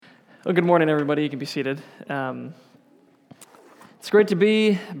Well, good morning, everybody. You can be seated. It's great to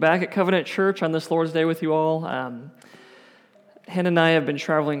be back at Covenant Church on this Lord's Day with you all. Hannah and I have been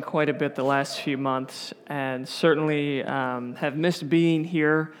traveling quite a bit the last few months and certainly have missed being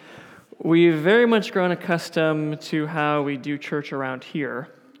here. We've very much grown accustomed to how we do church around here.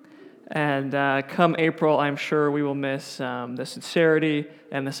 And come April, I'm sure we will miss the sincerity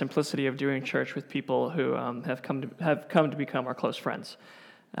and the simplicity of doing church with people who have come to become our close friends.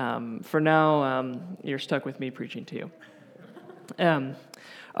 For now, you're stuck with me preaching to you.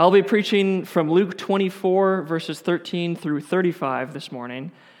 I'll be preaching from Luke 24, verses 13 through 35 this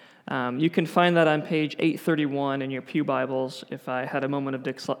morning. You can find that on page 831 in your pew Bibles. If I had a moment of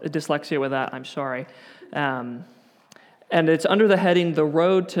dyslexia with that, I'm sorry. And it's under the heading, The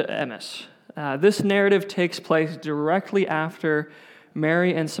Road to Emmaus. This narrative takes place directly after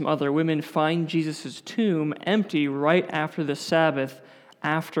Mary and some other women find Jesus' tomb empty right after the Sabbath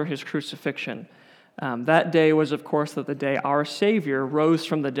after his crucifixion. That day was, of course, the day our Savior rose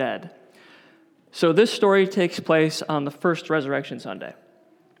from the dead. So this story takes place on the first Resurrection Sunday.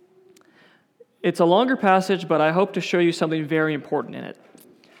 It's a longer passage, but I hope to show you something very important in it.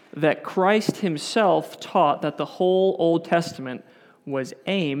 That Christ himself taught that the whole Old Testament was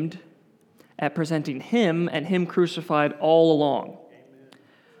aimed at presenting him and him crucified all along. Amen.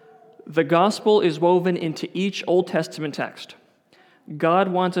 The gospel is woven into each Old Testament text. God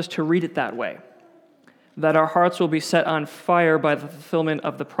wants us to read it that way, that our hearts will be set on fire by the fulfillment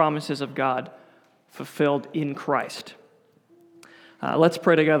of the promises of God fulfilled in Christ. Let's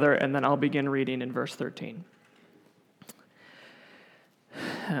pray together, and then I'll begin reading in verse 13.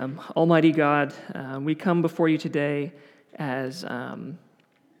 Almighty God, we come before you today as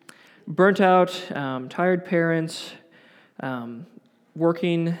burnt out, tired parents,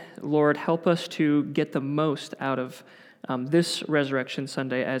 working. Lord, help us to get the most out of this Resurrection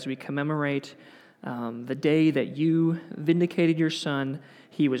Sunday as we commemorate the day that you vindicated your Son.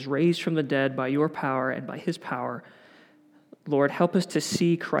 He was raised from the dead by your power and by his power. Lord, help us to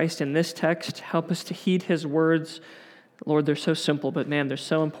see Christ in this text. Help us to heed his words. Lord, they're so simple, but man, they're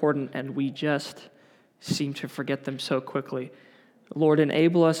so important, and we just seem to forget them so quickly. Lord,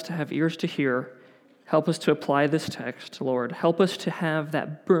 enable us to have ears to hear. Help us to apply this text, Lord. Help us to have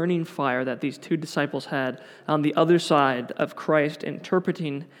that burning fire that these two disciples had on the other side of Christ,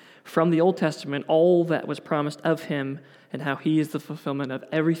 interpreting from the Old Testament all that was promised of him and how he is the fulfillment of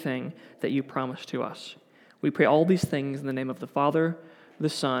everything that you promised to us. We pray all these things in the name of the Father, the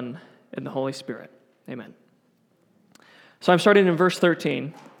Son, and the Holy Spirit. Amen. So I'm starting in verse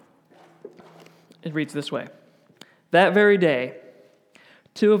 13. It reads this way. That very day,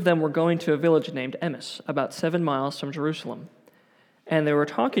 two of them were going to a village named Emmaus, about 7 miles from Jerusalem. And they were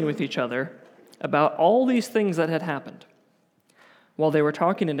talking with each other about all these things that had happened. While they were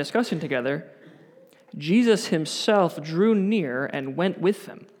talking and discussing together, Jesus himself drew near and went with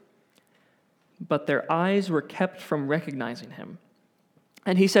them. But their eyes were kept from recognizing him.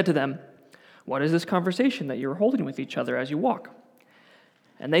 And he said to them, "What is this conversation that you are holding with each other as you walk?"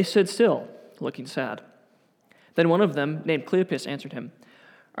 And they stood still, looking sad. Then one of them, named Cleopas, answered him,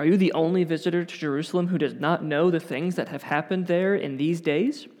 "Are you the only visitor to Jerusalem who does not know the things that have happened there in these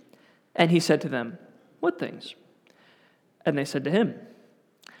days?" And he said to them, "What things?" And they said to him,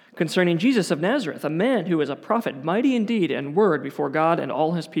 "Concerning Jesus of Nazareth, a man who is a prophet, mighty in deed and word before God and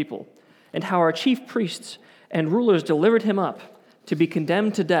all his people, and how our chief priests and rulers delivered him up to be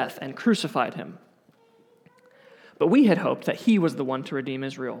condemned to death and crucified him. But we had hoped that he was the one to redeem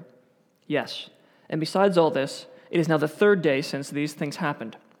Israel. Yes, and besides all this, it is now the third day since these things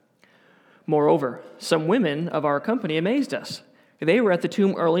happened. Moreover, some women of our company amazed us. They were at the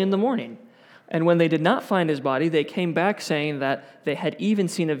tomb early in the morning, and when they did not find his body, they came back saying that they had even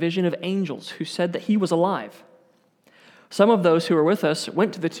seen a vision of angels who said that he was alive. Some of those who were with us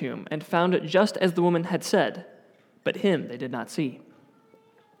went to the tomb and found it just as the woman had said, but him they did not see."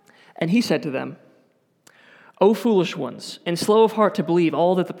 And he said to them, "O foolish ones, and slow of heart to believe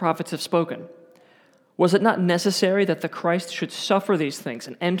all that the prophets have spoken. Was it not necessary that the Christ should suffer these things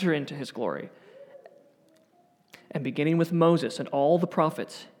and enter into his glory?" And beginning with Moses and all the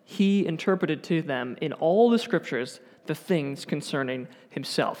prophets, he interpreted to them in all the scriptures the things concerning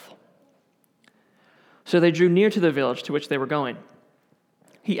himself. So they drew near to the village to which they were going.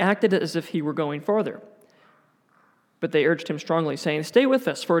 He acted as if he were going farther. But they urged him strongly, saying, "Stay with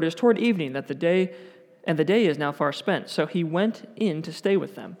us, for it is toward evening that the day is now far spent." So he went in to stay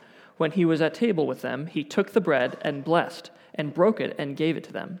with them. When he was at table with them, he took the bread and blessed, and broke it and gave it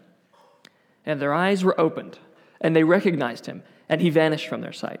to them. And their eyes were opened, and they recognized him, and he vanished from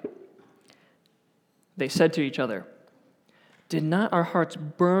their sight. They said to each other, Did not our hearts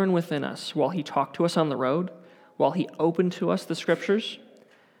burn within us while he talked to us on the road, while he opened to us the Scriptures?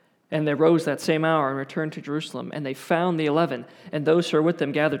 And they rose that same hour and returned to Jerusalem, and they found the 11, and those who were with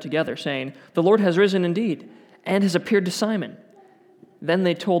them gathered together, saying, "The Lord has risen indeed, and has appeared to Simon." Then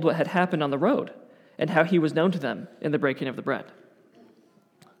they told what had happened on the road, and how he was known to them in the breaking of the bread.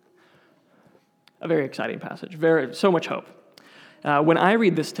 A very exciting passage, so much hope. When I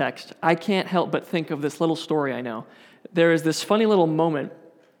read this text, I can't help but think of this little story I know. There is this funny little moment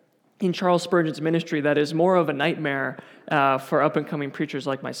in Charles Spurgeon's ministry that is more of a nightmare for up-and-coming preachers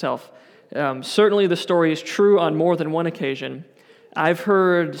like myself. Certainly the story is true on more than one occasion. I've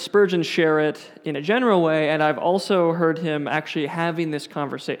heard Spurgeon share it in a general way, and I've also heard of him actually having this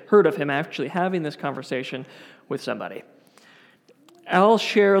conversation with somebody. I'll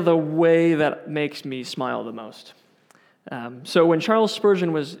share the way that makes me smile the most. So when Charles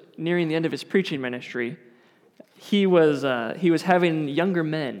Spurgeon was nearing the end of his preaching ministry, he was having younger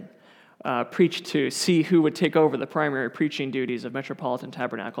men preach to see who would take over the primary preaching duties of Metropolitan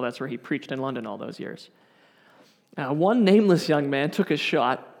Tabernacle. That's where he preached in London all those years. One nameless young man took a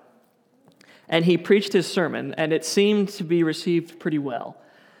shot, and he preached his sermon, and it seemed to be received pretty well.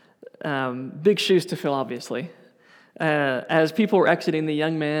 Big shoes to fill, obviously. As people were exiting, the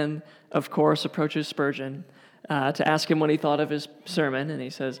young man, of course, approaches Spurgeon to ask him what he thought of his sermon, and he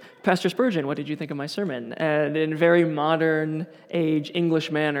says, "Pastor Spurgeon, what did you think of my sermon?" And in very modern age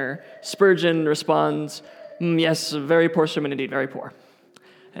English manner, Spurgeon responds, "Yes, a very poor sermon indeed, very poor."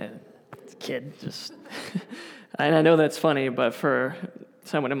 And the kid just, and I know that's funny, but for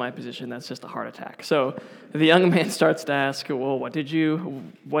someone in my position, that's just a heart attack. So the young man starts to ask, "Well, what did you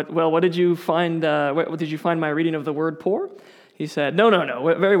find? What did you find my reading of the word poor?" He said, "No,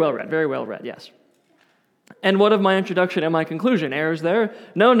 very well read, yes." "And what of my introduction and my conclusion? Errors there?"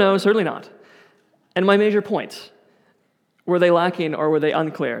 No, certainly not." "And my major points? Were they lacking or were they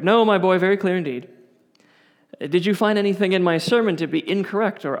unclear?" "No, my boy, very clear indeed." "Did you find anything in my sermon to be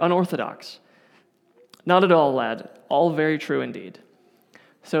incorrect or unorthodox?" "Not at all, lad. All very true indeed."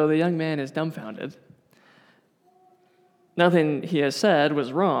 So the young man is dumbfounded. Nothing he has said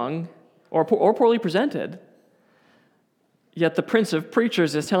was wrong or poorly presented. Yet the Prince of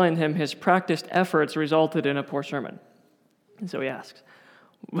Preachers is telling him his practiced efforts resulted in a poor sermon. And so he asks,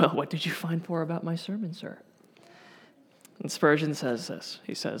 "Well, what did you find poor about my sermon, sir?" And Spurgeon says this.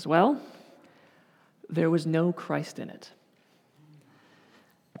 He says, "Well, there was no Christ in it."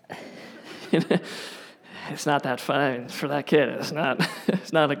 It's not that fun for that kid. It's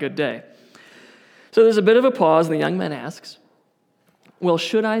not a good day. So there's a bit of a pause, and the young man asks, "Well,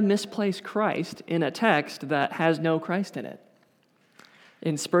 should I misplace Christ in a text that has no Christ in it?"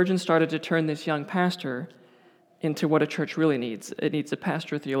 And Spurgeon started to turn this young pastor into what a church really needs. It needs a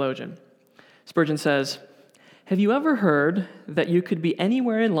pastor theologian. Spurgeon says, "Have you ever heard that you could be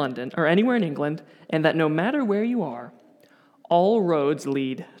anywhere in London or anywhere in England, and that no matter where you are, all roads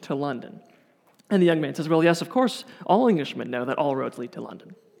lead to London?" And the young man says, "Well, yes, of course, all Englishmen know that all roads lead to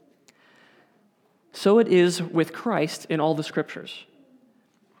London." So it is with Christ in all the Scriptures.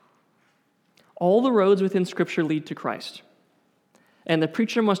 All the roads within Scripture lead to Christ. And the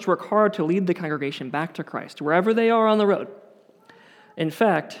preacher must work hard to lead the congregation back to Christ, wherever they are on the road. In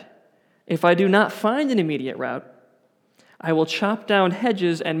fact, if I do not find an immediate route, I will chop down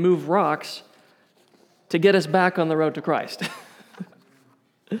hedges and move rocks to get us back on the road to Christ.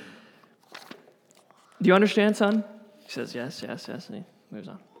 "Do you understand, son?" He says, yes, and he moves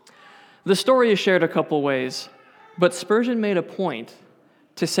on. The story is shared a couple ways, but Spurgeon made a point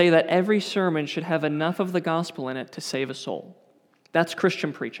to say that every sermon should have enough of the gospel in it to save a soul. That's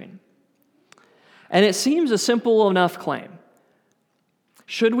Christian preaching. And it seems a simple enough claim.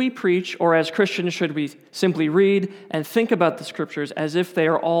 Should we preach, or as Christians, should we simply read and think about the Scriptures as if they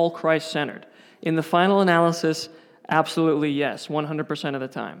are all Christ-centered? In the final analysis, absolutely yes, 100% of the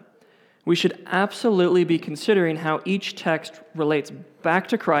time. We should absolutely be considering how each text relates back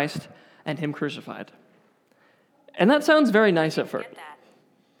to Christ and Him crucified. And that sounds very nice at first.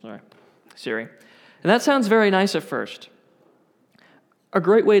 Sorry, Siri. And that sounds very nice at first. A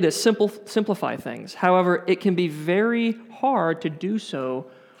great way to simplify things. However, it can be very hard to do so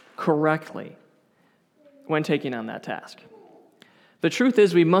correctly when taking on that task. The truth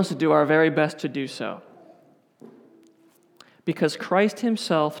is, we must do our very best to do so, because Christ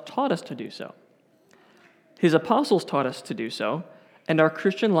Himself taught us to do so. His apostles taught us to do so, and our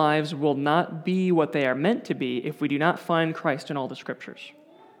Christian lives will not be what they are meant to be if we do not find Christ in all the Scriptures.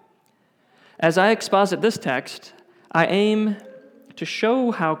 As I exposit this text, I aim to show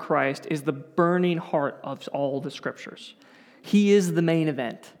how Christ is the burning heart of all the Scriptures. He is the main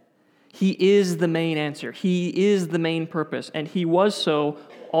event. He is the main answer. He is the main purpose, and he was so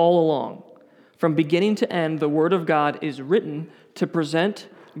all along. From beginning to end, the Word of God is written to present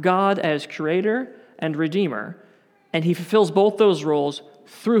God as creator and redeemer, and he fulfills both those roles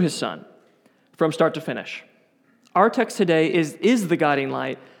through his Son, from start to finish. Our text today is the guiding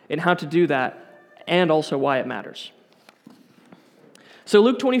light in how to do that, and also why it matters. So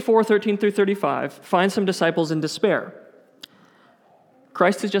Luke 24, 13 through 35 finds some disciples in despair.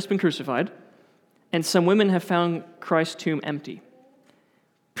 Christ has just been crucified, and some women have found Christ's tomb empty.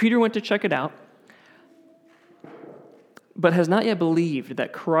 Peter went to check it out, but has not yet believed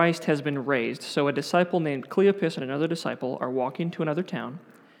that Christ has been raised. So a disciple named Cleopas and another disciple are walking to another town,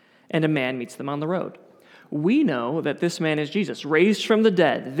 and a man meets them on the road. We know that this man is Jesus, raised from the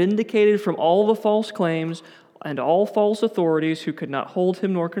dead, vindicated from all the false claims and all false authorities who could not hold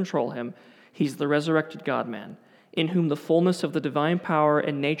him nor control him. He's the resurrected God-man, in whom the fullness of the divine power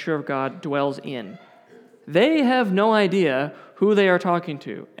and nature of God dwells in. They have no idea who they are talking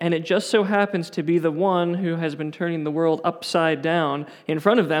to, and it just so happens to be the one who has been turning the world upside down in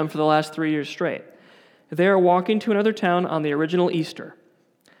front of them for the last 3 years straight. They are walking to another town on the original Easter,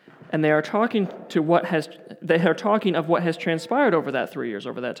 and they are talking of what has transpired over that 3 years,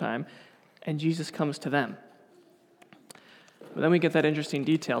 over that time, and Jesus comes to them. But then we get that interesting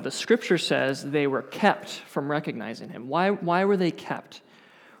detail. The scripture says they were kept from recognizing him. Why were they kept?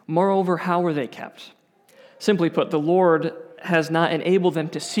 Moreover, how were they kept? Simply put, the Lord has not enabled them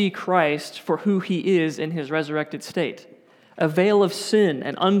to see Christ for who he is in his resurrected state. A veil of sin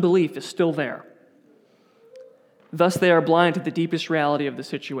and unbelief is still there. Thus, they are blind to the deepest reality of the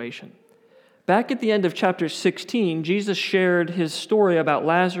situation. Back at the end of chapter 16, Jesus shared his story about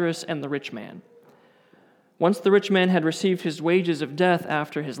Lazarus and the rich man. Once the rich man had received his wages of death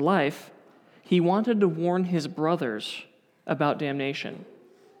after his life, he wanted to warn his brothers about damnation,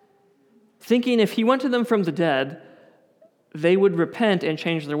 thinking if he went to them from the dead, they would repent and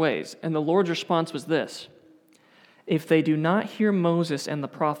change their ways. And the Lord's response was this: if they do not hear Moses and the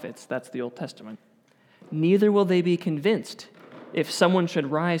prophets, that's the Old Testament, neither will they be convinced if someone should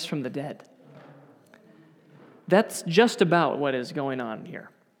rise from the dead. That's just about what is going on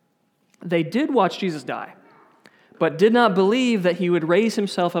here. They did watch Jesus die, but did not believe that he would raise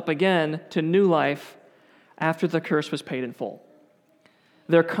himself up again to new life after the curse was paid in full.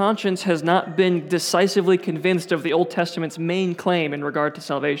 Their conscience has not been decisively convinced of the Old Testament's main claim in regard to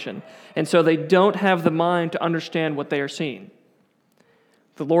salvation, and so they don't have the mind to understand what they are seeing.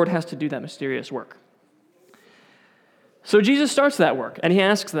 The Lord has to do that mysterious work. So Jesus starts that work, and he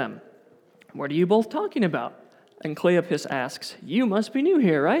asks them, "What are you both talking about?" And Cleopas asks, "You must be new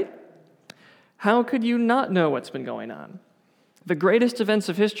here, right? How could you not know what's been going on? The greatest events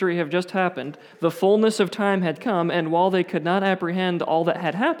of history have just happened. The fullness of time had come, and while they could not apprehend all that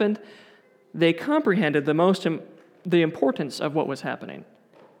had happened, they comprehended the importance of what was happening.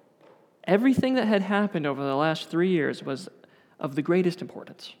 Everything that had happened over the last 3 years was of the greatest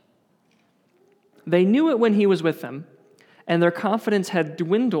importance. They knew it when he was with them, and their confidence had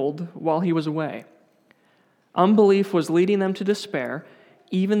dwindled while he was away. Unbelief was leading them to despair,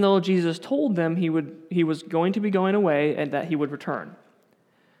 even though Jesus told them he was going to be going away and that he would return.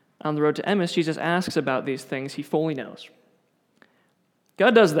 On the road to Emmaus, Jesus asks about these things he fully knows.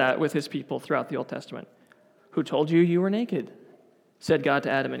 God does that with his people throughout the Old Testament. "Who told you you were naked?" said God to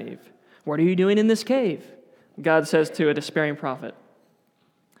Adam and Eve. "What are you doing in this cave?" God says to a despairing prophet.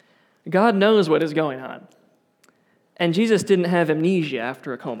 God knows what is going on. And Jesus didn't have amnesia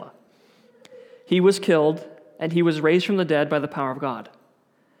after a coma. He was killed, and he was raised from the dead by the power of God.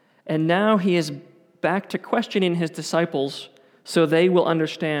 And now he is back to questioning his disciples so they will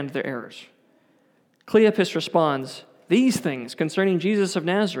understand their errors. Cleopas responds, "These things concerning Jesus of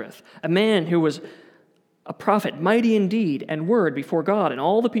Nazareth, a man who was a prophet, mighty in deed and word before God and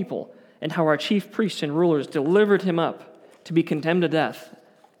all the people, and how our chief priests and rulers delivered him up to be condemned to death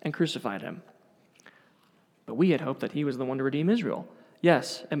and crucified him. But we had hoped that he was the one to redeem Israel.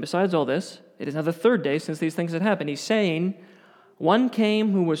 Yes, and besides all this, it is now the third day since these things had happened." He's saying, one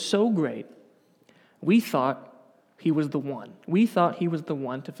came who was so great, we thought he was the one. We thought he was the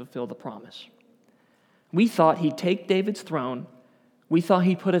one to fulfill the promise. We thought he'd take David's throne. We thought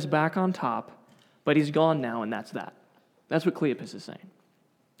he'd put us back on top, but he's gone now, and that's that. That's what Cleopas is saying.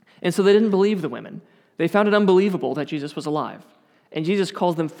 And so they didn't believe the women. They found it unbelievable that Jesus was alive. And Jesus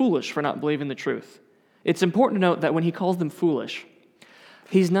calls them foolish for not believing the truth. It's important to note that when he calls them foolish,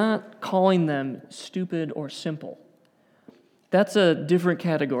 he's not calling them stupid or simple. That's a different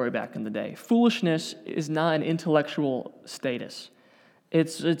category back in the day. Foolishness is not an intellectual status.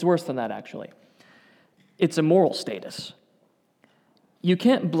 It's worse than that, actually. It's a moral status. You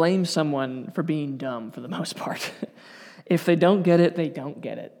can't blame someone for being dumb for the most part. If they don't get it, they don't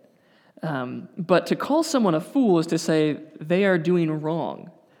get it. But to call someone a fool is to say they are doing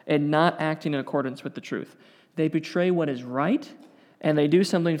wrong and not acting in accordance with the truth. They betray what is right, and they do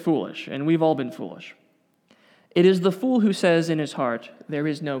something foolish, and we've all been foolish. It is the fool who says in his heart, "There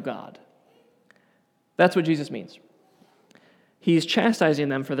is no God." That's what Jesus means. He's chastising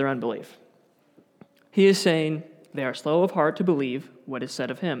them for their unbelief. He is saying they are slow of heart to believe what is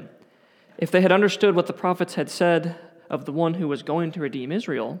said of him. If they had understood what the prophets had said of the one who was going to redeem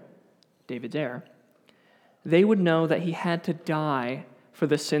Israel, David's heir, they would know that he had to die for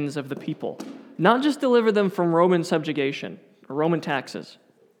the sins of the people, not just deliver them from Roman subjugation or Roman taxes,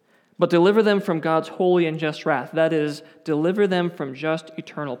 but deliver them from God's holy and just wrath, that is, deliver them from just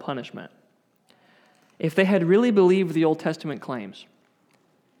eternal punishment. If they had really believed the Old Testament claims,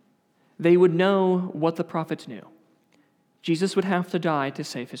 they would know what the prophets knew. Jesus would have to die to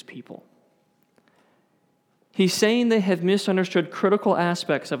save his people. He's saying they have misunderstood critical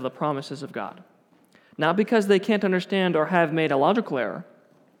aspects of the promises of God, not because they can't understand or have made a logical error,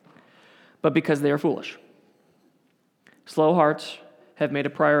 but because they are foolish. Slow hearts have made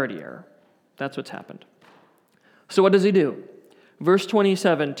a priority error. That's what's happened. So what does he do? Verse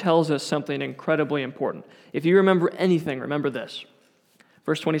 27 tells us something incredibly important. If you remember anything, remember this.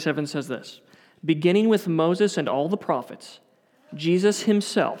 Verse 27 says this: "Beginning with Moses and all the prophets, Jesus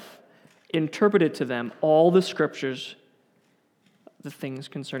himself interpreted to them all the scriptures, the things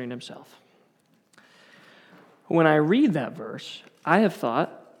concerning himself." When I read that verse, I have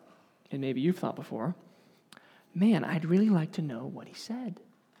thought, and maybe you've thought before, man, I'd really like to know what he said.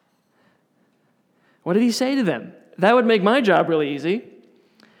 What did he say to them? That would make my job really easy.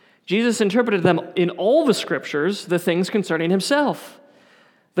 Jesus interpreted them in all the scriptures, the things concerning himself.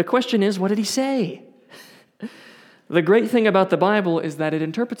 The question is, what did he say? The great thing about the Bible is that it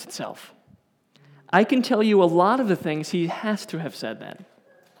interprets itself. I can tell you a lot of the things he has to have said then.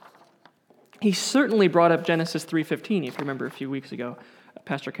 He certainly brought up Genesis 3:15, if you remember a few weeks ago,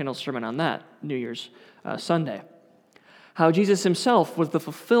 Pastor Kendall's sermon on that, New Year's Sunday. How Jesus himself was the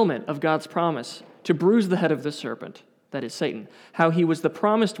fulfillment of God's promise to bruise the head of the serpent, that is Satan. How he was the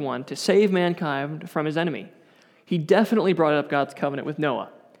promised one to save mankind from his enemy. He definitely brought up God's covenant with Noah,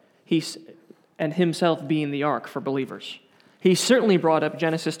 and himself being the ark for believers. He certainly brought up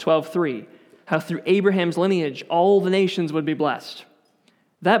Genesis 12:3, how through Abraham's lineage all the nations would be blessed.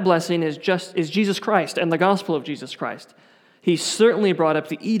 That blessing is Jesus Christ and the gospel of Jesus Christ. He certainly brought up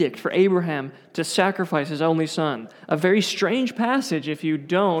the edict for Abraham to sacrifice his only son. A very strange passage if you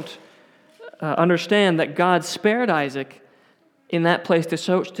don't understand that God spared Isaac in that place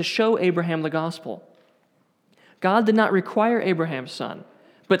to show Abraham the gospel. God did not require Abraham's son,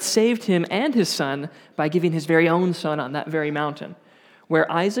 but saved him and his son by giving his very own son on that very mountain.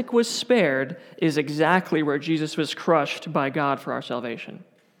 Where Isaac was spared is exactly where Jesus was crushed by God for our salvation.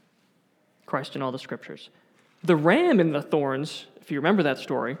 Christ in all the scriptures. The ram in the thorns, if you remember that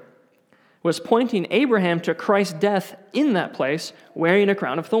story, was pointing Abraham to Christ's death in that place, wearing a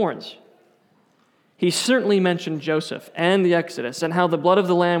crown of thorns. He certainly mentioned Joseph and the Exodus and how the blood of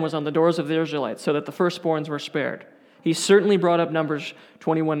the lamb was on the doors of the Israelites so that the firstborns were spared. He certainly brought up Numbers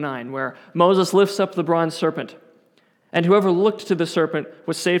 21:9, where Moses lifts up the bronze serpent, and whoever looked to the serpent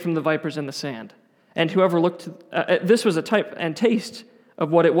was saved from the vipers in the sand. And whoever looked this was a type and taste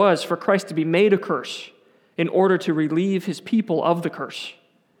of what it was for Christ to be made a curse in order to relieve his people of the curse.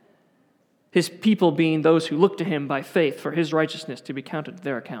 His people being those who look to him by faith for his righteousness to be counted to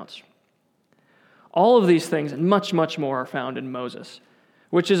their accounts. All of these things and much, much more are found in Moses,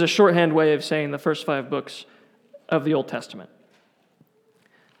 which is a shorthand way of saying the first 5 books of the Old Testament.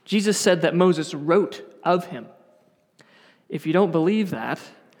 Jesus said that Moses wrote of him. If you don't believe that,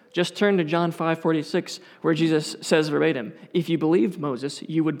 just turn to John 5:46, where Jesus says verbatim, "If you believed Moses,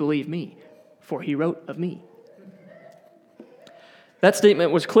 you would believe me, for he wrote of me." That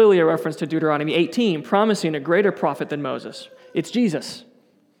statement was clearly a reference to Deuteronomy 18, promising a greater prophet than Moses. It's Jesus.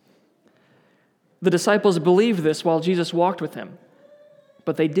 The disciples believed this while Jesus walked with him,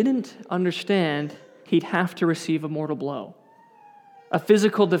 but they didn't understand he'd have to receive a mortal blow, a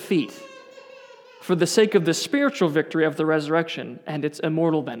physical defeat, for the sake of the spiritual victory of the resurrection and its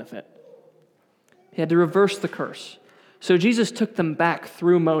immortal benefit. He had to reverse the curse. So Jesus took them back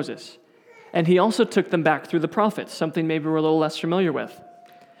through Moses, and he also took them back through the prophets, something maybe we're a little less familiar with.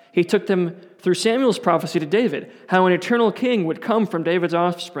 He took them through Samuel's prophecy to David, how an eternal king would come from David's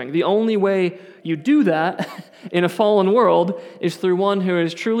offspring. The only way you do that in a fallen world is through one who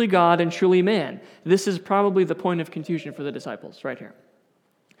is truly God and truly man. This is probably the point of confusion for the disciples right here.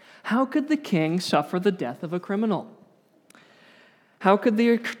 How could the king suffer the death of a criminal? How could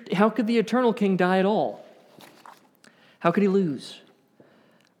the eternal king die at all? How could he lose?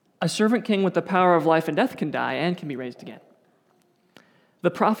 A servant king with the power of life and death can die and can be raised again. The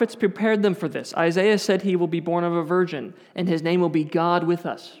prophets prepared them for this. Isaiah said he will be born of a virgin, and his name will be God with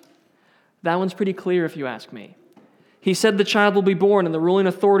us. That one's pretty clear if you ask me. He said the child will be born, and the ruling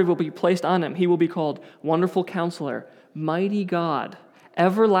authority will be placed on him. He will be called Wonderful Counselor, Mighty God,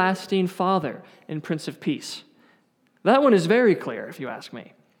 Everlasting Father, and Prince of Peace. That one is very clear if you ask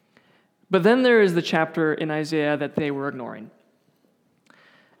me. But then there is the chapter in Isaiah that they were ignoring.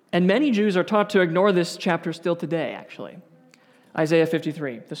 And many Jews are taught to ignore this chapter still today, actually. Isaiah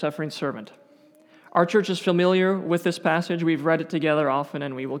 53, the suffering servant. Our church is familiar with this passage. We've read it together often,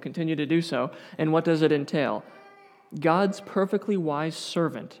 and we will continue to do so. And what does it entail? God's perfectly wise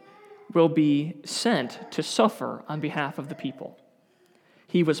servant will be sent to suffer on behalf of the people.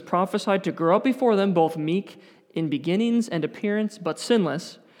 He was prophesied to grow up before them, both meek in beginnings and appearance, but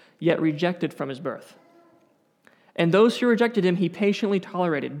sinless, yet rejected from his birth. And those who rejected him he patiently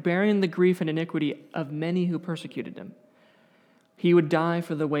tolerated, bearing the grief and iniquity of many who persecuted him. He would die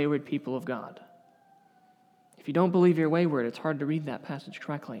for the wayward people of God. If you don't believe you're wayward, it's hard to read that passage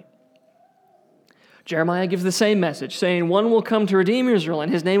correctly. Jeremiah gives the same message, saying, one will come to redeem Israel,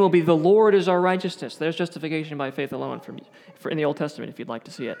 and his name will be the Lord is our righteousness. There's justification by faith alone in the Old Testament, if you'd like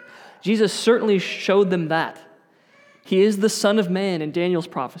to see it. Jesus certainly showed them that. He is the Son of Man in Daniel's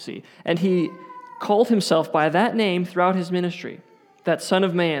prophecy, and he called himself by that name throughout his ministry. That Son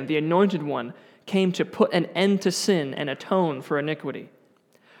of Man, the Anointed One, came to put an end to sin and atone for iniquity.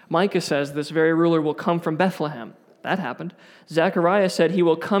 Micah says this very ruler will come from Bethlehem. That happened. Zechariah said he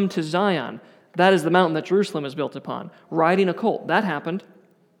will come to Zion. That is the mountain that Jerusalem is built upon, riding a colt. That happened.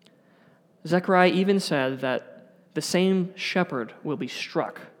 Zechariah even said that the same shepherd will be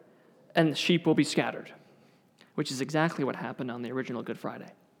struck and the sheep will be scattered, which is exactly what happened on the original Good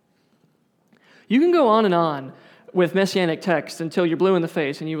Friday. You can go on with messianic texts until you're blue in the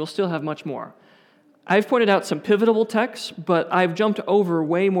face, and you will still have much more. I've pointed out some pivotal texts, but I've jumped over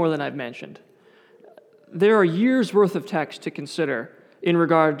way more than I've mentioned. There are years' worth of text to consider in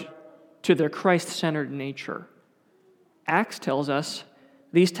regard to their Christ-centered nature. Acts tells us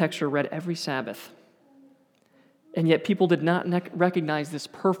these texts are read every Sabbath. And yet people did not recognize this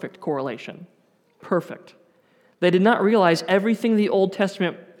perfect correlation. Perfect. They did not realize everything the Old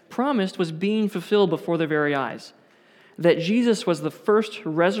Testament promised was being fulfilled before their very eyes. That Jesus was the first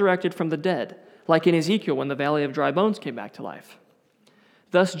resurrected from the dead, like in Ezekiel when the valley of dry bones came back to life.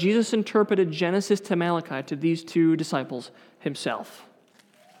 Thus, Jesus interpreted Genesis to Malachi to these two disciples himself.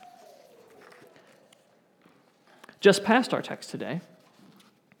 Just past our text today,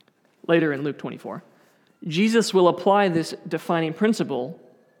 later in Luke 24, Jesus will apply this defining principle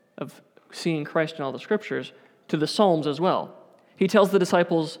of seeing Christ in all the Scriptures to the Psalms as well. He tells the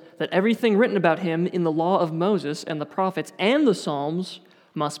disciples that everything written about him in the law of Moses and the prophets and the Psalms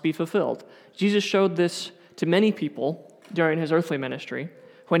must be fulfilled. Jesus showed this to many people during his earthly ministry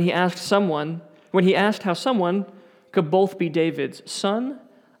when he asked how someone could both be David's son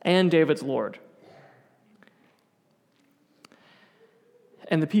and David's Lord.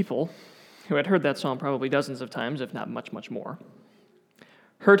 And the people, who had heard that psalm probably dozens of times, if not much, much more,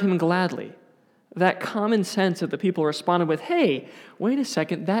 heard him gladly. That common sense of the people responded with, hey, wait a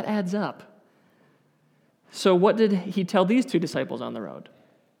second, that adds up. So what did he tell these two disciples on the road?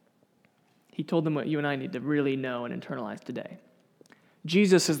 He told them what you and I need to really know and internalize today.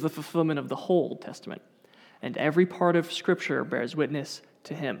 Jesus is the fulfillment of the whole Old Testament, and every part of Scripture bears witness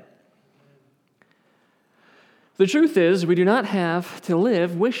to him. The truth is, we do not have to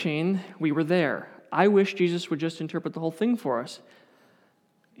live wishing we were there. I wish Jesus would just interpret the whole thing for us.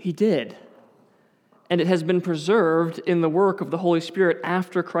 He did. And it has been preserved in the work of the Holy Spirit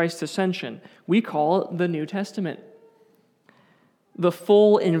after Christ's ascension. We call it the New Testament. The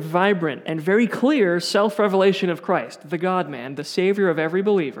full and vibrant and very clear self-revelation of Christ, the God-man, the Savior of every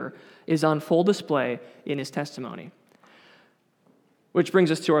believer, is on full display in his testimony. Which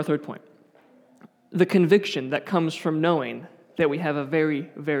brings us to our third point. The conviction that comes from knowing that we have a very,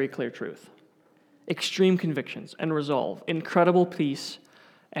 very clear truth. Extreme convictions and resolve, incredible peace,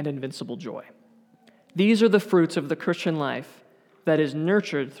 and invincible joy. These are the fruits of the Christian life that is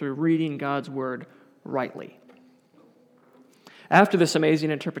nurtured through reading God's Word rightly. After this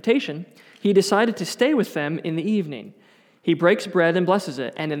amazing interpretation, he decided to stay with them in the evening. He breaks bread and blesses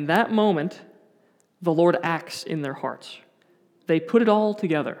it, and in that moment, the Lord acts in their hearts. They put it all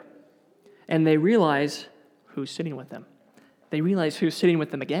together. And they realize who's sitting with them. They realize who's sitting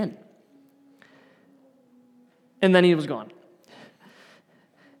with them again. And then he was gone.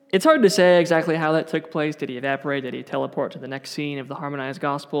 It's hard to say exactly how that took place. Did he evaporate? Did he teleport to the next scene of the harmonized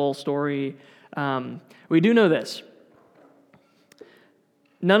gospel story? We do know this.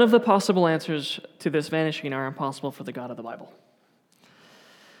 None of the possible answers to this vanishing are impossible for the God of the Bible.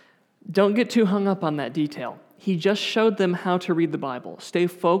 Don't get too hung up on that detail. He just showed them how to read the Bible. Stay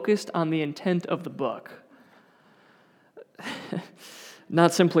focused on the intent of the book,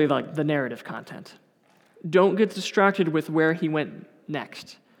 not simply like the narrative content. Don't get distracted with where he went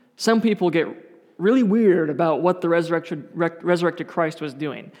next. Some people get really weird about what the resurrected Christ was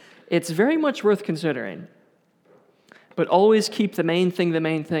doing. It's very much worth considering. But always keep the main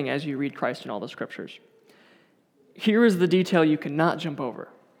thing as you read Christ in all the scriptures. Here is the detail you cannot jump over.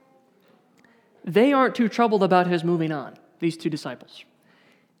 They aren't too troubled about his moving on, these two disciples.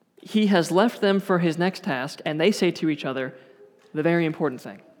 He has left them for his next task, and they say to each other the very important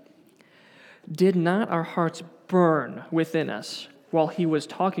thing. Did not our hearts burn within us while he was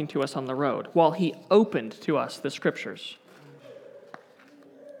talking to us on the road, while he opened to us the scriptures?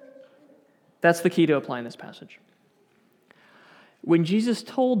 That's the key to applying this passage. When Jesus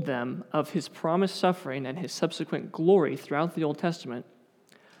told them of his promised suffering and his subsequent glory throughout the Old Testament,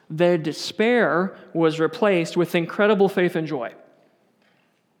 their despair was replaced with incredible faith and joy.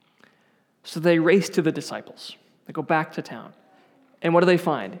 So they race to the disciples. They go back to town. And what do they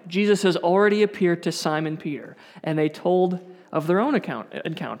find? Jesus has already appeared to Simon Peter, and they told of their own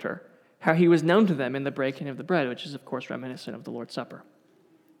encounter, how he was known to them in the breaking of the bread, which is, of course, reminiscent of the Lord's Supper.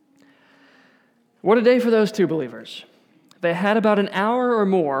 What a day for those two believers. They had about an hour or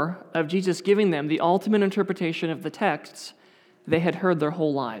more of Jesus giving them the ultimate interpretation of the texts they had heard their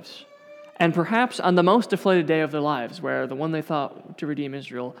whole lives. And perhaps on the most deflated day of their lives, where the one they thought to redeem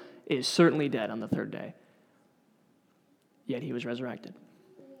Israel is certainly dead on the third day. Yet he was resurrected.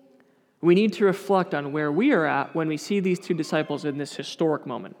 We need to reflect on where we are at when we see these two disciples in this historic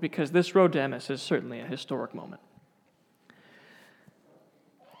moment, because this road to Emmaus is certainly a historic moment.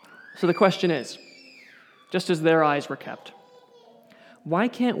 So the question is, just as their eyes were kept, why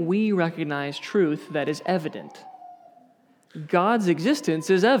can't we recognize truth that is evident? God's existence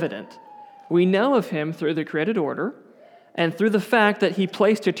is evident. We know of him through the created order and through the fact that he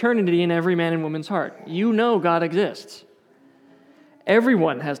placed eternity in every man and woman's heart. You know God exists.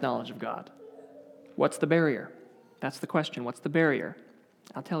 Everyone has knowledge of God. What's the barrier? That's the question. What's the barrier?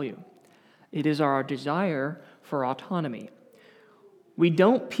 I'll tell you. It is our desire for autonomy. We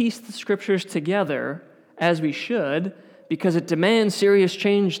don't piece the scriptures together as we should because it demands serious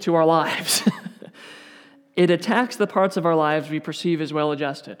change to our lives. It attacks the parts of our lives we perceive as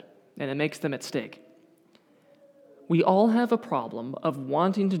well-adjusted, and it makes them at stake. We all have a problem of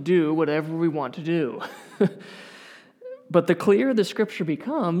wanting to do whatever we want to do. But the clearer the scripture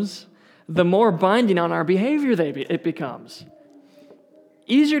becomes, the more binding on our behavior it becomes.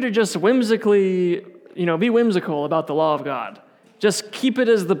 Easier to just whimsically, be whimsical about the law of God. Just keep it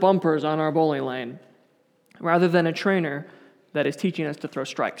as the bumpers on our bowling lane, rather than a trainer that is teaching us to throw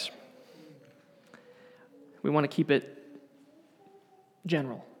strikes. We want to keep it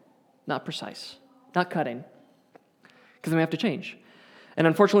general, not precise, not cutting, because then we have to change. And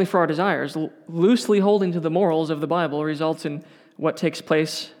unfortunately for our desires, loosely holding to the morals of the Bible results in what takes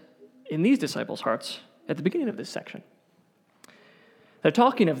place in these disciples' hearts at the beginning of this section. They're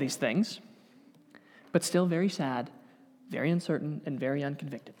talking of these things, but still very sad, very uncertain, and very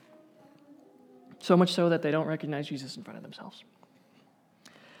unconvicted. So much so that they don't recognize Jesus in front of themselves.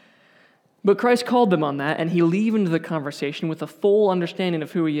 But Christ called them on that, and he leavened the conversation with a full understanding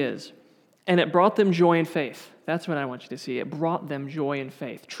of who he is. And it brought them joy and faith. That's what I want you to see. It brought them joy and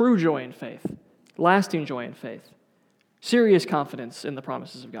faith, true joy and faith, lasting joy and faith, serious confidence in the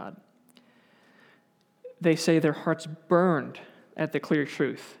promises of God. They say their hearts burned at the clear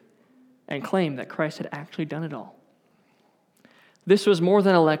truth and claim that Christ had actually done it all. This was more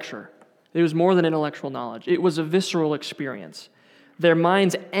than a lecture. It was more than intellectual knowledge. It was a visceral experience. Their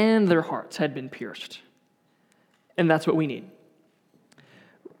minds and their hearts had been pierced. And that's what we need.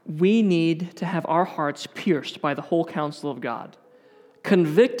 We need to have our hearts pierced by the whole counsel of God,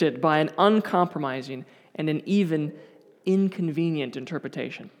 convicted by an uncompromising and an even inconvenient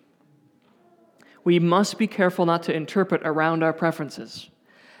interpretation. We must be careful not to interpret around our preferences,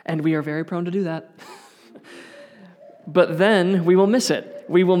 and we are very prone to do that. But then we will miss it.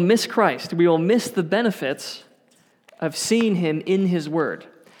 We will miss Christ. We will miss the benefits of seeing him in his word.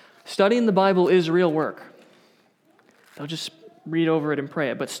 Studying the Bible is real work. Don't just read over it and pray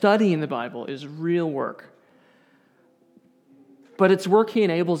it, but studying the Bible is real work. But it's work he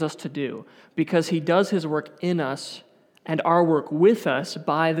enables us to do because he does his work in us and our work with us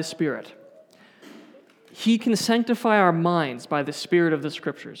by the Spirit. He can sanctify our minds by the Spirit of the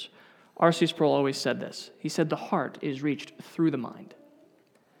Scriptures. R.C. Sproul always said this. He said, the heart is reached through the mind.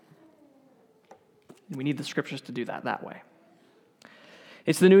 And we need the Scriptures to do that way.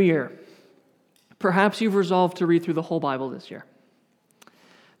 It's the new year. Perhaps you've resolved to read through the whole Bible this year.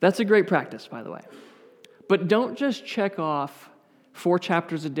 That's a great practice, by the way. But don't just check off 4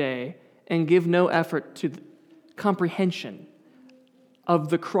 chapters a day and give no effort to the comprehension of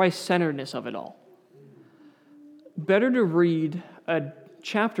the Christ-centeredness of it all. Better to read a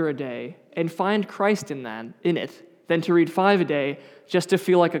chapter a day and find Christ in it than to read 5 a day just to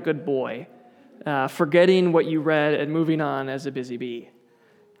feel like a good boy, forgetting what you read and moving on as a busy bee.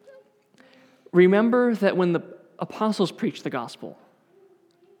 Remember that when the apostles preached the gospel,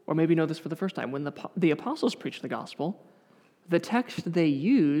 or maybe you know this for the first time, when the apostles preached the gospel, the text they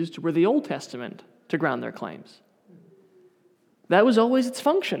used were the Old Testament to ground their claims. That was always its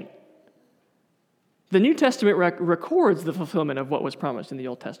function. The New Testament records the fulfillment of what was promised in the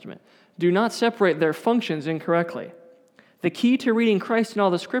Old Testament. Do not separate their functions incorrectly. The key to reading Christ in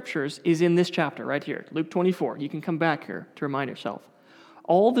all the Scriptures is in this chapter right here, Luke 24. You can come back here to remind yourself.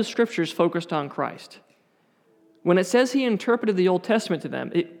 All the Scriptures focused on Christ. When it says he interpreted the Old Testament to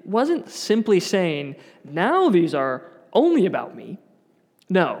them, it wasn't simply saying, now these are only about me.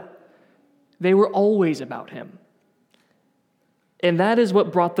 No, they were always about him. And that is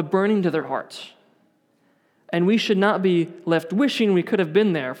what brought the burning to their hearts. And we should not be left wishing we could have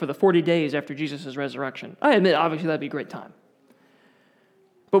been there for the 40 days after Jesus' resurrection. I admit, obviously, that'd be a great time.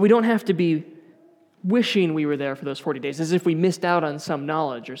 But we don't have to be wishing we were there for those 40 days, as if we missed out on some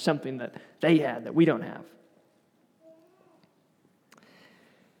knowledge or something that they had that we don't have.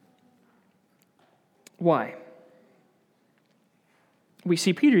 Why? We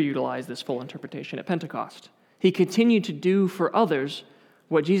see Peter utilize this full interpretation at Pentecost. He continued to do for others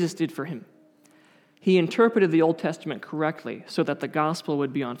what Jesus did for him. He interpreted the Old Testament correctly so that the gospel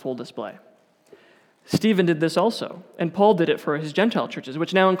would be on full display. Stephen did this also, and Paul did it for his Gentile churches,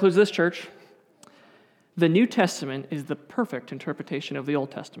 which now includes this church. The New Testament is the perfect interpretation of the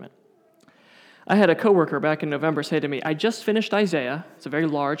Old Testament. I had a coworker back in November say to me, I just finished Isaiah. It's a very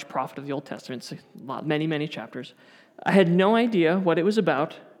large prophet of the Old Testament. It's many, many chapters. I had no idea what it was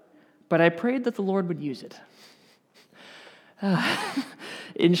about, but I prayed that the Lord would use it.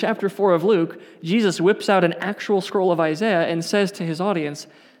 In chapter 4 of Luke, Jesus whips out an actual scroll of Isaiah and says to his audience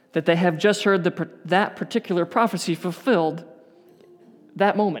that they have just heard that particular prophecy fulfilled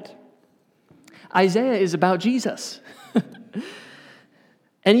that moment. Isaiah is about Jesus.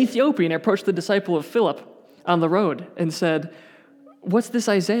 An Ethiopian approached the disciple of Philip on the road and said, what's this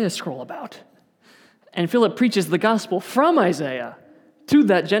Isaiah scroll about? And Philip preaches the gospel from Isaiah to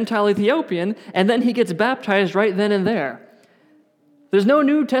that Gentile Ethiopian, and then he gets baptized right then and there. There's no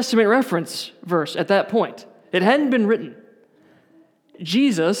New Testament reference verse at that point. It hadn't been written.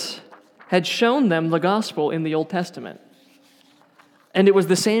 Jesus had shown them the gospel in the Old Testament. And it was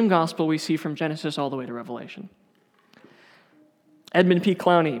the same gospel we see from Genesis all the way to Revelation. Edmund P.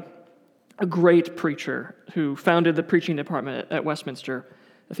 Clowney, a great preacher who founded the preaching department at Westminster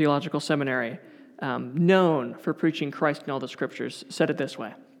Theological Seminary, known for preaching Christ in all the Scriptures, said it this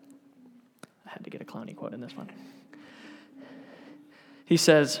way. I had to get a Clowney quote in this one. He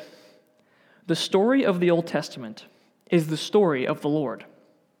says, the story of the Old Testament is the story of the Lord,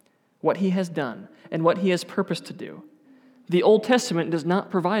 what he has done and what he has purposed to do. The Old Testament does not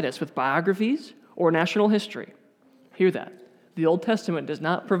provide us with biographies or national history. Hear that. The Old Testament does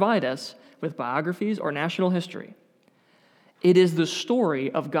not provide us with biographies or national history. It is the story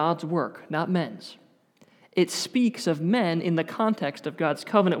of God's work, not men's. It speaks of men in the context of God's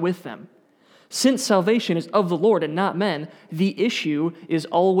covenant with them. Since salvation is of the Lord and not men, the issue is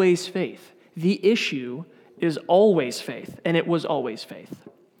always faith. The issue is always faith, and it was always faith.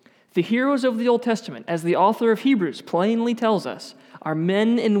 The heroes of the Old Testament, as the author of Hebrews plainly tells us, are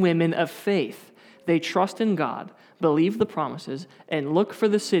men and women of faith. They trust in God, believe the promises, and look for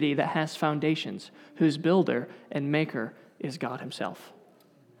the city that has foundations, whose builder and maker is God himself.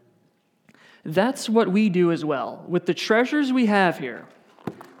 That's what we do as well. With the treasures we have here,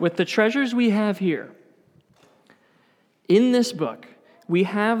 in this book, we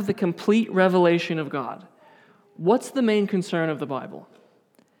have the complete revelation of God. What's the main concern of the Bible?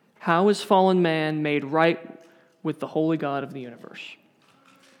 How is fallen man made right with the holy God of the universe?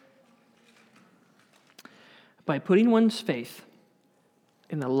 By putting one's faith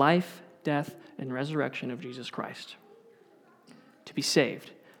in the life, death, and resurrection of Jesus Christ. To be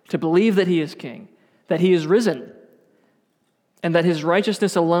saved, to believe that he is king, that he is risen, and that his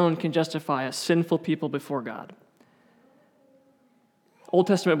righteousness alone can justify a sinful people before God. Old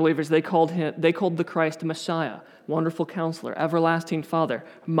Testament believers, they called the Christ Messiah, Wonderful Counselor, Everlasting Father,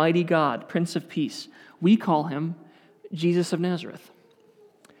 Mighty God, Prince of Peace. We call him Jesus of Nazareth,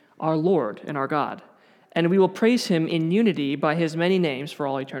 our Lord and our God, and we will praise him in unity by his many names for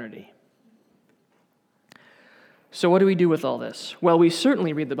all eternity. So what do we do with all this? Well, we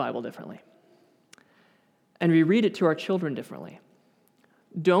certainly read the Bible differently, and we read it to our children differently.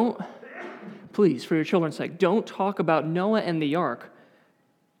 Please, for your children's sake, don't talk about Noah and the ark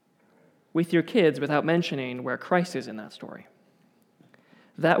with your kids without mentioning where Christ is in that story.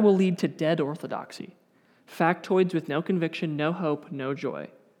 That will lead to dead orthodoxy. Factoids with no conviction, no hope, no joy.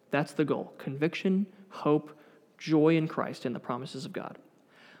 That's the goal. Conviction, hope, joy in Christ and the promises of God.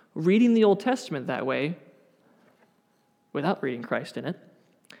 Reading the Old Testament that way, without reading Christ in it,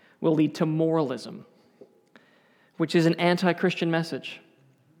 will lead to moralism, which is an anti-Christian message.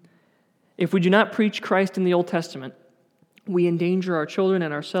 If we do not preach Christ in the Old Testament, we endanger our children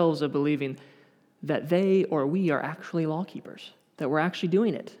and ourselves of believing that they or we are actually law keepers, that we're actually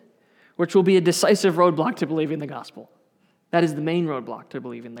doing it, which will be a decisive roadblock to believing the gospel. That is the main roadblock to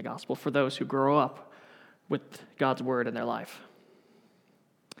believing the gospel for those who grow up with God's word in their life.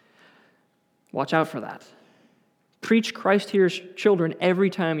 Watch out for that. Preach Christ to your children every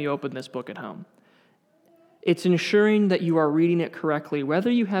time you open this book at home. It's ensuring that you are reading it correctly. Whether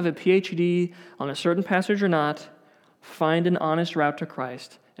you have a PhD on a certain passage or not, find an honest route to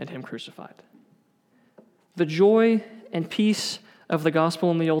Christ and him crucified. The joy and peace of the gospel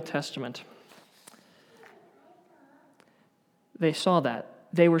in the Old Testament. They saw that.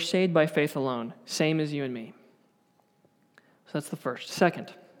 They were saved by faith alone, same as you and me. So that's the first.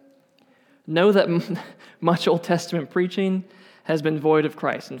 Second, know that much Old Testament preaching has been void of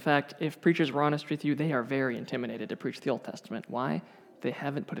Christ. In fact, if preachers were honest with you, they are very intimidated to preach the Old Testament. Why? They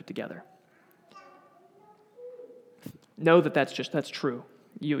haven't put it together. Know that that's true.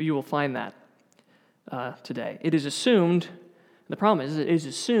 You will find that today. It is assumed, the problem is, it is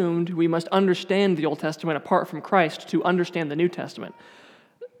assumed we must understand the Old Testament apart from Christ to understand the New Testament.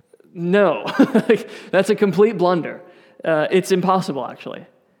 No, that's a complete blunder. It's impossible, actually.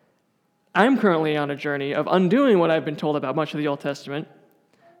 I'm currently on a journey of undoing what I've been told about much of the Old Testament.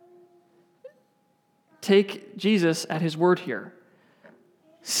 Take Jesus at his word here.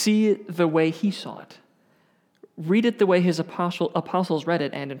 See it the way he saw it. Read it the way his apostles read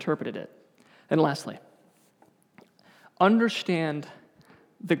it and interpreted it. And lastly, understand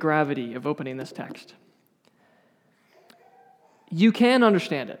the gravity of opening this text. You can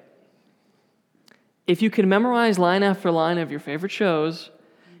understand it. If you can memorize line after line of your favorite shows,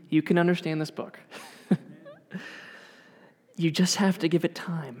 you can understand this book. You just have to give it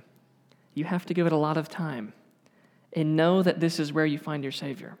time. You have to give it a lot of time. And know that this is where you find your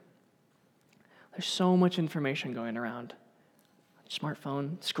Savior. There's so much information going around.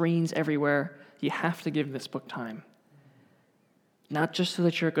 Smartphone, screens everywhere. You have to give this book time. Not just so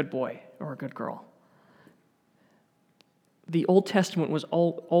that you're a good boy or a good girl. The Old Testament was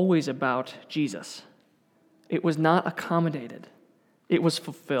always about Jesus. It was not accommodated. It was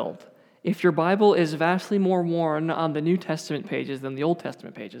fulfilled. If your Bible is vastly more worn on the New Testament pages than the Old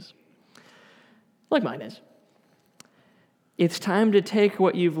Testament pages, like mine is, it's time to take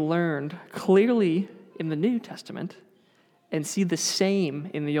what you've learned clearly in the New Testament and see the same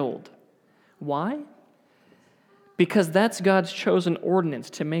in the Old. Why? Because that's God's chosen ordinance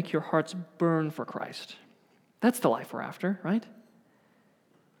to make your hearts burn for Christ. That's the life we're after, right?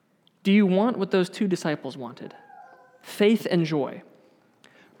 Do you want what those two disciples wanted? Faith and joy.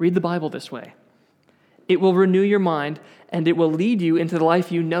 Read the Bible this way. It will renew your mind, and it will lead you into the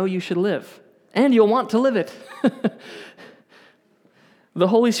life you know you should live. And you'll want to live it. The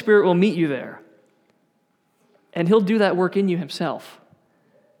Holy Spirit will meet you there. And he'll do that work in you himself.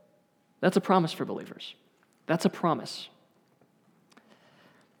 That's a promise for believers. That's a promise.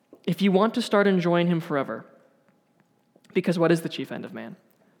 If you want to start enjoying him forever, because what is the chief end of man?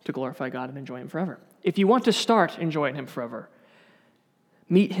 To glorify God and enjoy him forever. If you want to start enjoying him forever,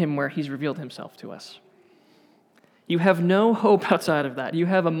 meet him where he's revealed himself to us. You have no hope outside of that. You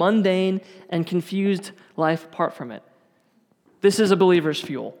have a mundane and confused life apart from it. This is a believer's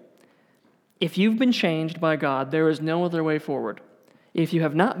fuel. If you've been changed by God, there is no other way forward. If you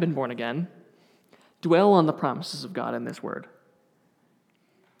have not been born again, dwell on the promises of God in this word.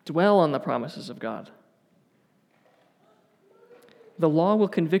 Dwell on the promises of God. The law will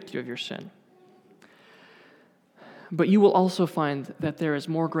convict you of your sin. But you will also find that there is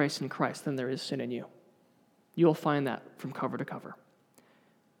more grace in Christ than there is sin in you. You will find that from cover to cover.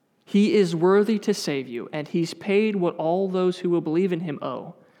 He is worthy to save you, and he's paid what all those who will believe in him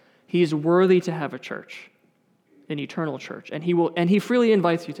owe. He is worthy to have a church. an eternal church, and he freely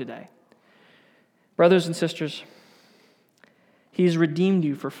invites you today. Brothers and sisters, he's redeemed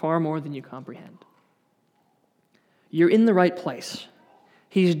you for far more than you comprehend. You're in the right place.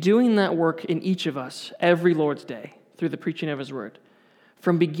 He's doing that work in each of us every Lord's Day through the preaching of his word.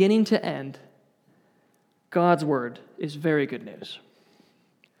 From beginning to end, God's word is very good news.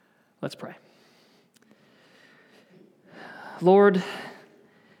 Let's pray. Lord,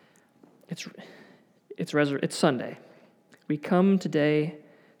 it's Sunday. We come today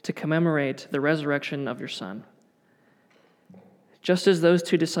to commemorate the resurrection of your Son. Just as those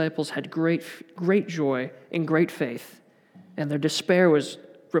two disciples had great joy and great faith, and their despair was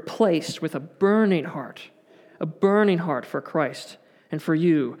replaced with a burning heart for Christ and for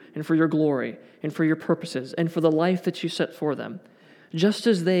you and for your glory and for your purposes and for the life that you set for them. Just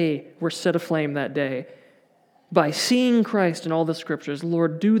as they were set aflame that day by seeing Christ in all the scriptures,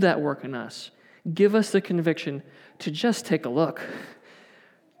 Lord, do that work in us. Give us the conviction to just take a look,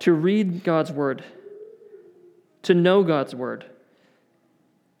 to read God's word, to know God's word.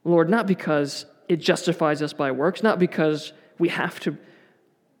 Lord, not because it justifies us by works, not because we have to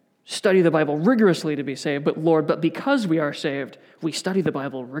study the Bible rigorously to be saved, but because we are saved, we study the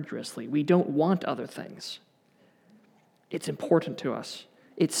Bible rigorously. We don't want other things. It's important to us.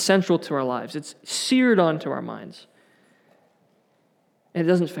 It's central to our lives. It's seared onto our minds. And it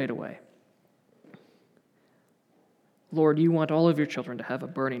doesn't fade away. Lord, you want all of your children to have a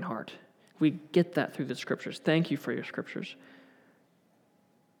burning heart. We get that through the scriptures. Thank you for your scriptures.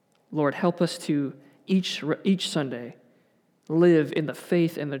 Lord, help us to each Sunday live in the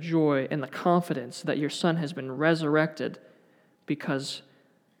faith and the joy and the confidence that your Son has been resurrected because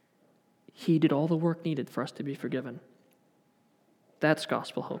he did all the work needed for us to be forgiven. That's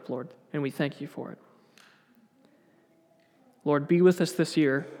gospel hope, Lord, and we thank you for it. Lord, be with us this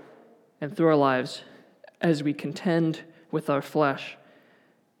year and through our lives as we contend with our flesh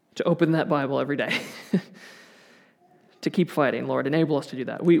to open that Bible every day. To keep fighting, Lord, enable us to do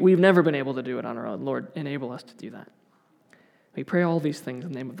that. We've never been able to do it on our own. Lord, enable us to do that. We pray all these things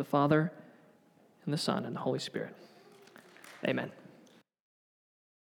in the name of the Father, and the Son, and the Holy Spirit. Amen.